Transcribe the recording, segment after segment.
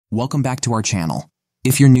Welcome back to our channel.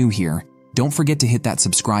 If you're new here, don't forget to hit that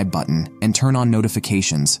subscribe button and turn on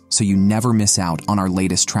notifications so you never miss out on our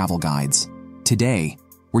latest travel guides. Today,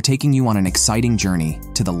 we're taking you on an exciting journey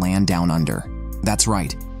to the land down under. That's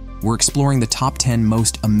right, we're exploring the top 10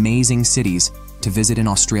 most amazing cities to visit in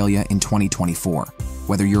Australia in 2024.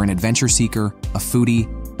 Whether you're an adventure seeker, a foodie,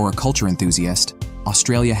 or a culture enthusiast,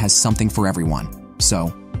 Australia has something for everyone.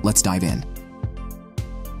 So, let's dive in.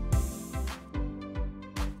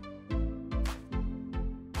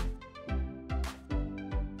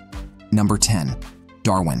 Number 10.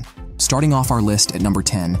 Darwin. Starting off our list at number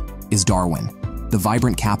 10 is Darwin, the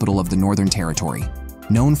vibrant capital of the Northern Territory.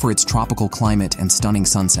 Known for its tropical climate and stunning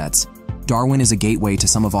sunsets, Darwin is a gateway to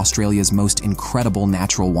some of Australia's most incredible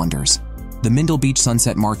natural wonders. The Mindle Beach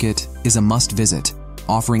Sunset Market is a must-visit,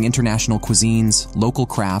 offering international cuisines, local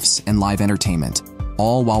crafts, and live entertainment,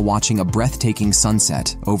 all while watching a breathtaking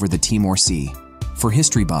sunset over the Timor Sea. For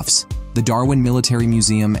history buffs, the Darwin Military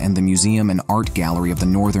Museum and the Museum and Art Gallery of the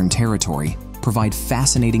Northern Territory provide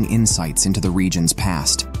fascinating insights into the region's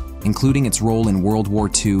past, including its role in World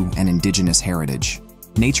War II and Indigenous heritage.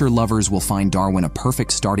 Nature lovers will find Darwin a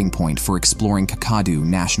perfect starting point for exploring Kakadu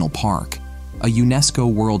National Park, a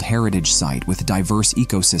UNESCO World Heritage Site with diverse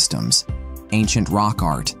ecosystems, ancient rock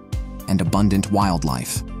art, and abundant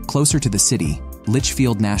wildlife. Closer to the city,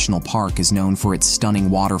 Litchfield National Park is known for its stunning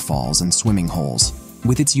waterfalls and swimming holes.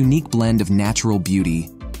 With its unique blend of natural beauty,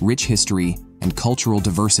 rich history, and cultural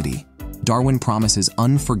diversity, Darwin promises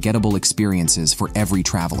unforgettable experiences for every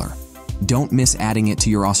traveler. Don't miss adding it to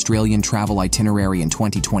your Australian travel itinerary in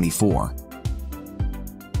 2024.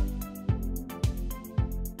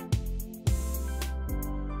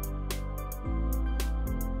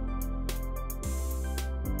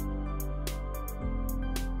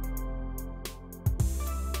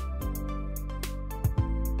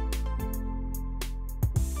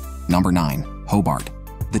 Number 9. Hobart,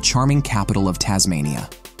 the charming capital of Tasmania.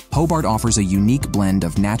 Hobart offers a unique blend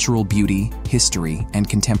of natural beauty, history, and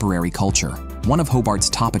contemporary culture. One of Hobart's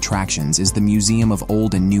top attractions is the Museum of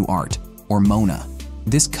Old and New Art, or MONA.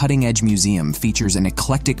 This cutting-edge museum features an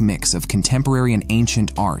eclectic mix of contemporary and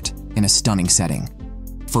ancient art in a stunning setting.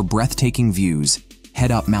 For breathtaking views,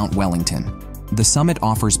 head up Mount Wellington. The summit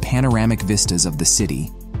offers panoramic vistas of the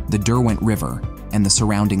city, the Derwent River, and the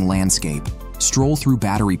surrounding landscape. Stroll through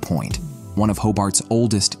Battery Point, one of Hobart's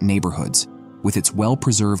oldest neighborhoods, with its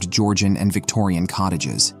well-preserved Georgian and Victorian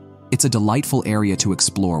cottages. It's a delightful area to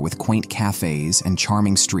explore with quaint cafes and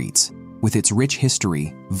charming streets. With its rich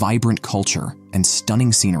history, vibrant culture, and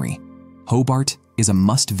stunning scenery, Hobart is a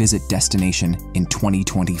must-visit destination in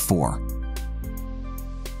 2024.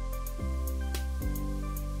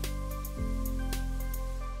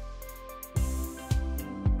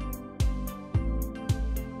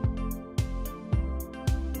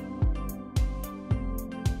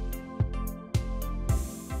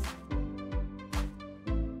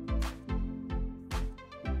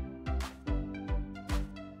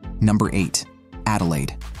 Number 8.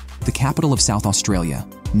 Adelaide, the capital of South Australia,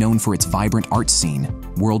 known for its vibrant arts scene,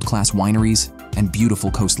 world-class wineries, and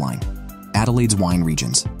beautiful coastline. Adelaide's wine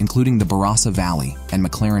regions, including the Barossa Valley and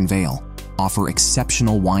McLaren Vale, offer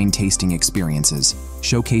exceptional wine tasting experiences,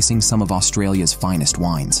 showcasing some of Australia's finest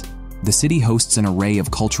wines. The city hosts an array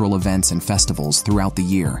of cultural events and festivals throughout the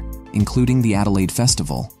year, including the Adelaide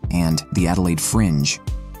Festival and the Adelaide Fringe,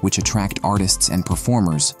 which attract artists and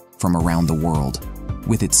performers from around the world.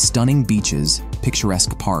 With its stunning beaches,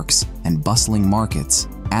 picturesque parks, and bustling markets,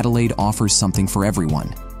 Adelaide offers something for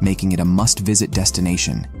everyone, making it a must-visit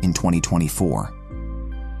destination in 2024.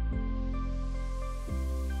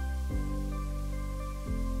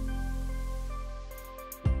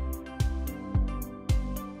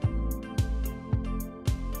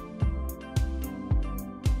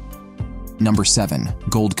 Number 7.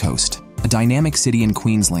 Gold Coast, a dynamic city in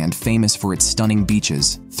Queensland famous for its stunning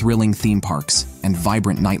beaches, thrilling theme parks, and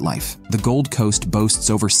vibrant nightlife. The Gold Coast boasts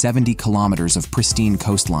over 70 kilometers of pristine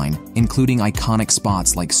coastline, including iconic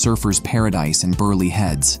spots like Surfers Paradise and Burleigh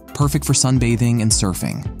Heads, perfect for sunbathing and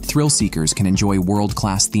surfing. Thrill seekers can enjoy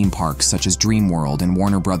world-class theme parks such as Dreamworld and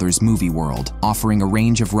Warner Brothers Movie World, offering a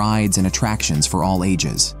range of rides and attractions for all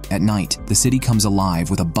ages. At night, the city comes alive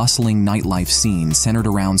with a bustling nightlife scene centered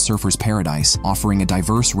around Surfers Paradise, offering a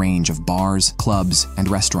diverse range of bars, clubs, and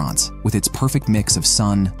restaurants. With its perfect mix of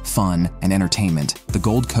sun, fun, and entertainment, the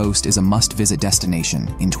Gold Coast is a must-visit destination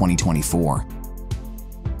in 2024.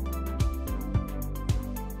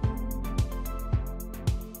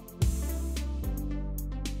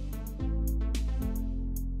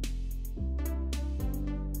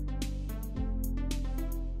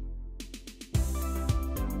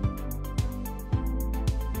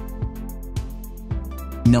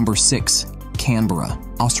 Number 6. Canberra,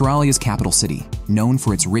 Australia's capital city, known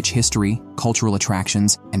for its rich history, cultural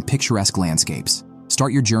attractions, and picturesque landscapes.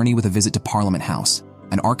 Start your journey with a visit to Parliament House,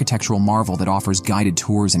 an architectural marvel that offers guided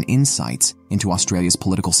tours and insights into Australia's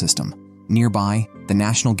political system. Nearby, the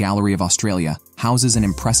National Gallery of Australia houses an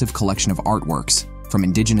impressive collection of artworks, from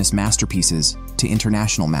Indigenous masterpieces to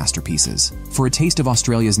international masterpieces. For a taste of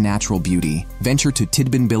Australia's natural beauty, venture to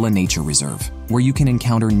Tidbinbilla Nature Reserve, where you can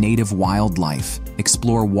encounter native wildlife,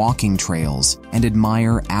 explore walking trails, and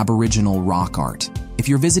admire Aboriginal rock art. If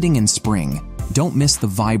you're visiting in spring, don't miss the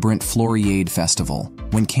vibrant Floriade Festival,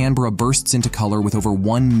 when Canberra bursts into color with over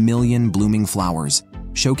 1 million blooming flowers,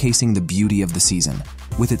 showcasing the beauty of the season.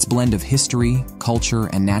 With its blend of history, culture,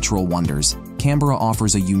 and natural wonders, Canberra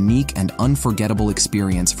offers a unique and unforgettable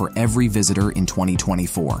experience for every visitor in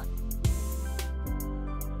 2024.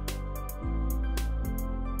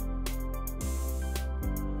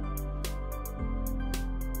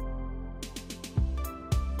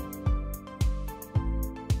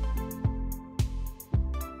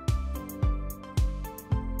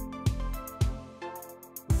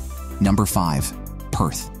 Number 5.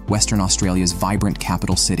 Perth, Western Australia's vibrant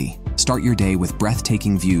capital city. Start your day with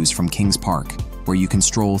breathtaking views from Kings Park, where you can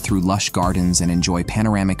stroll through lush gardens and enjoy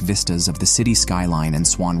panoramic vistas of the city skyline and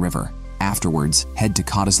Swan River. Afterwards, head to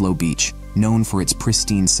Cottesloe Beach, known for its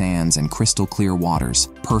pristine sands and crystal-clear waters,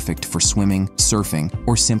 perfect for swimming, surfing,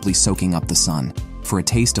 or simply soaking up the sun. For a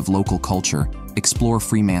taste of local culture, explore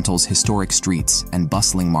Fremantle's historic streets and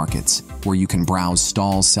bustling markets, where you can browse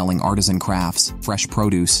stalls selling artisan crafts, fresh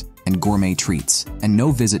produce, and gourmet treats. And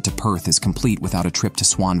no visit to Perth is complete without a trip to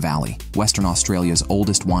Swan Valley, Western Australia's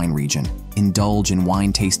oldest wine region. Indulge in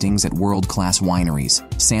wine tastings at world-class wineries,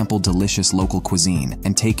 sample delicious local cuisine,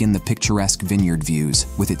 and take in the picturesque vineyard views.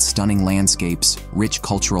 With its stunning landscapes, rich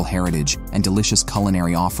cultural heritage, and delicious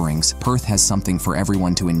culinary offerings, Perth has something for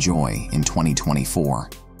everyone to enjoy in 2024.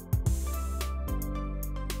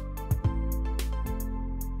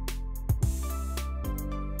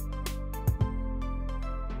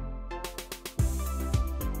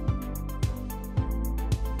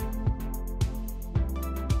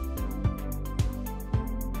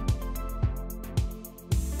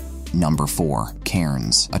 Number 4.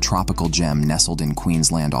 Cairns, a tropical gem nestled in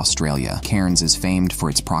Queensland, Australia. Cairns is famed for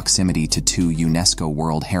its proximity to 2 UNESCO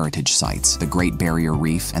World Heritage Sites, the Great Barrier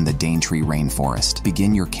Reef and the Daintree Rainforest.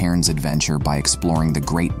 Begin your Cairns adventure by exploring the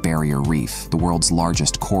Great Barrier Reef, the world's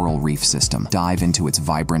largest coral reef system. Dive into its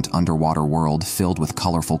vibrant underwater world filled with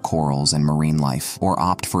colorful corals and marine life, or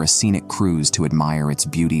opt for a scenic cruise to admire its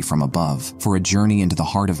beauty from above. For a journey into the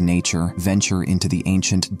heart of nature, venture into the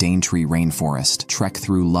ancient Daintree Rainforest, trek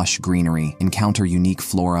through lush greenery, encounter unique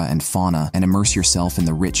flora and fauna, and immerse yourself in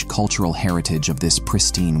the rich cultural heritage of this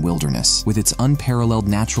pristine wilderness. With its unparalleled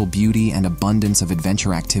natural beauty and abundance of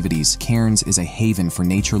adventure activities, Cairns is a haven for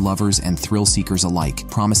nature lovers and thrill seekers alike,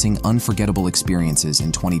 promising unforgettable experiences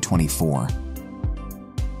in 2024.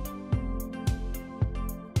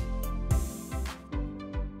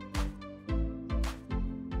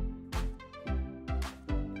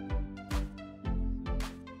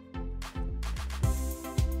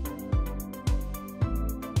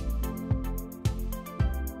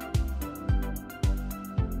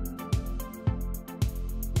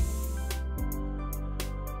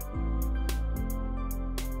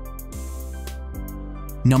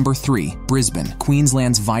 Number 3. Brisbane,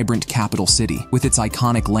 Queensland's vibrant capital city. With its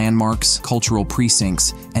iconic landmarks, cultural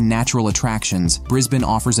precincts, and natural attractions, Brisbane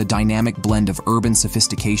offers a dynamic blend of urban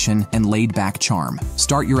sophistication and laid-back charm.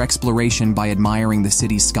 Start your exploration by admiring the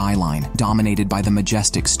city's skyline, dominated by the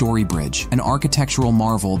majestic Story Bridge, an architectural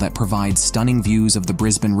marvel that provides stunning views of the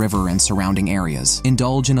Brisbane River and surrounding areas.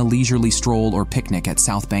 Indulge in a leisurely stroll or picnic at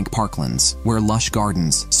Southbank Parklands, where lush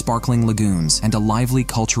gardens, sparkling lagoons, and a lively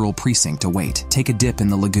cultural precinct await. Take a dip in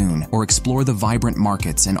the lagoon, or explore the vibrant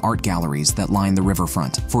markets and art galleries that line the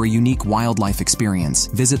riverfront. For a unique wildlife experience,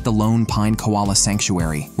 visit the Lone Pine Koala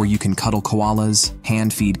Sanctuary, where you can cuddle koalas,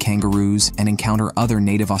 hand-feed kangaroos, and encounter other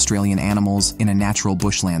native Australian animals in a natural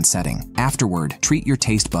bushland setting. Afterward, treat your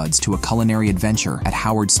taste buds to a culinary adventure at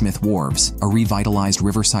Howard Smith Wharves, a revitalized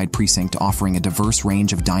riverside precinct offering a diverse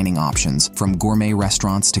range of dining options, from gourmet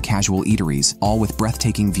restaurants to casual eateries, all with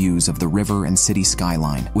breathtaking views of the river and city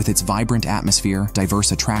skyline. With its vibrant atmosphere, diverse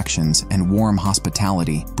attractions, and warm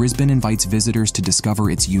hospitality, Brisbane invites visitors to discover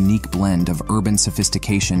its unique blend of urban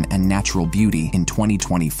sophistication and natural beauty in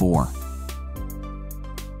 2024.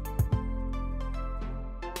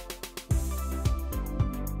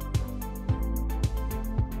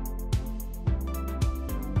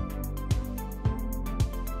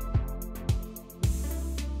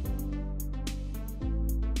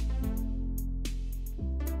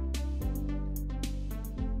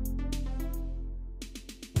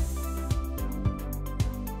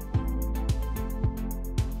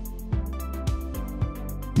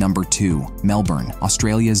 Number 2. Melbourne,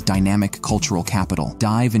 Australia's dynamic cultural capital.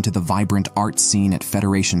 Dive into the vibrant art scene at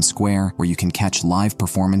Federation Square, where you can catch live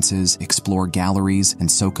performances, explore galleries,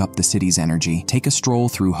 and soak up the city's energy. Take a stroll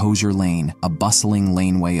through Hosier Lane, a bustling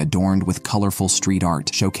laneway adorned with colorful street art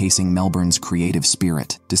showcasing Melbourne's creative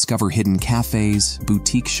spirit. Discover hidden cafes,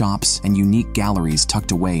 boutique shops, and unique galleries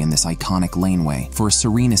tucked away in this iconic laneway. For a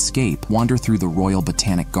serene escape, wander through the Royal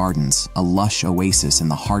Botanic Gardens, a lush oasis in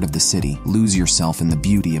the heart of the city. Lose yourself in the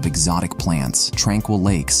beauty of exotic plants, tranquil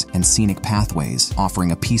lakes, and scenic pathways,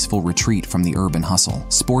 offering a peaceful retreat from the urban hustle.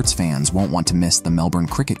 Sports fans won't want to miss the Melbourne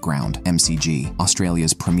Cricket Ground, MCG,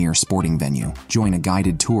 Australia's premier sporting venue. Join a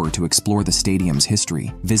guided tour to explore the stadium's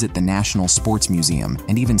history, visit the National Sports Museum,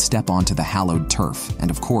 and even step onto the hallowed turf. And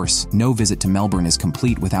of course, no visit to Melbourne is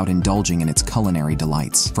complete without indulging in its culinary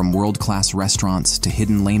delights. From world-class restaurants to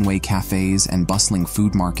hidden laneway cafes and bustling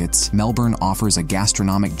food markets, Melbourne offers a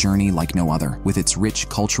gastronomic journey like no other. With its rich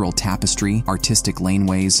cultural tapestry, artistic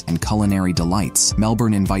laneways, and culinary delights,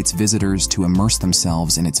 Melbourne invites visitors to immerse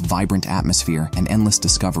themselves in its vibrant atmosphere and endless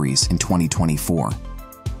discoveries in 2024.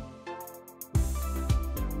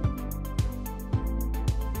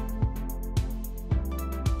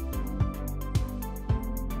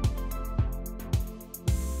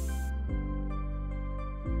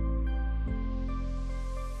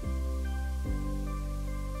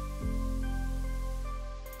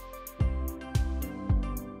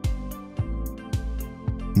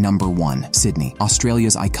 Number 1. Sydney,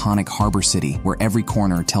 Australia's iconic harbour city, where every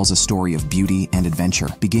corner tells a story of beauty and adventure.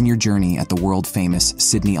 Begin your journey at the world-famous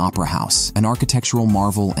Sydney Opera House, an architectural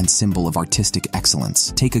marvel and symbol of artistic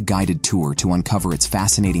excellence. Take a guided tour to uncover its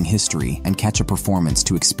fascinating history and catch a performance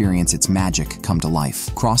to experience its magic come to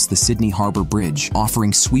life. Cross the Sydney Harbour Bridge,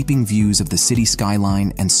 offering sweeping views of the city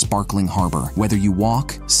skyline and sparkling harbour. Whether you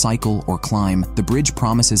walk, cycle, or climb, the bridge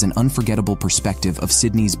promises an unforgettable perspective of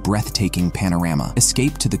Sydney's breathtaking panorama.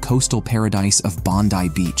 Escape to the coastal paradise of Bondi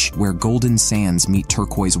Beach, where golden sands meet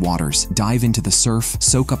turquoise waters. Dive into the surf,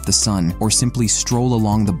 soak up the sun, or simply stroll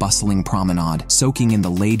along the bustling promenade, soaking in the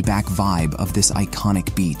laid-back vibe of this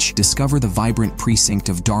iconic beach. Discover the vibrant precinct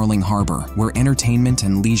of Darling Harbour, where entertainment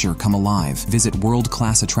and leisure come alive. Visit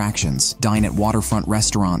world-class attractions, dine at waterfront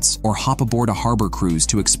restaurants, or hop aboard a harbour cruise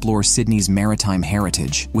to explore Sydney's maritime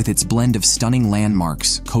heritage. With its blend of stunning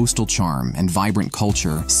landmarks, coastal charm, and vibrant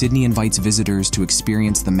culture, Sydney invites visitors to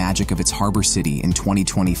experience the magic of its harbour city in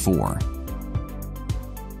 2024.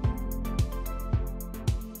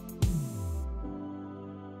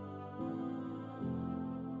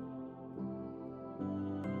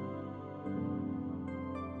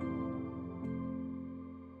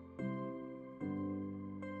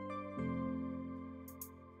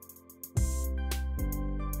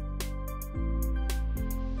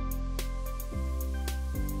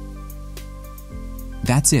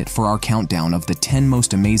 That's it for our countdown of the 10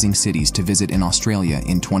 most amazing cities to visit in Australia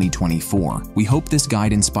in 2024. We hope this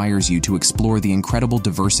guide inspires you to explore the incredible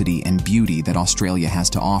diversity and beauty that Australia has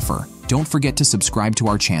to offer. Don't forget to subscribe to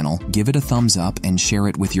our channel, give it a thumbs up, and share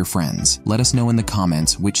it with your friends. Let us know in the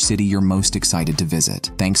comments which city you're most excited to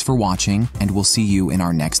visit. Thanks for watching, and we'll see you in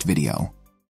our next video.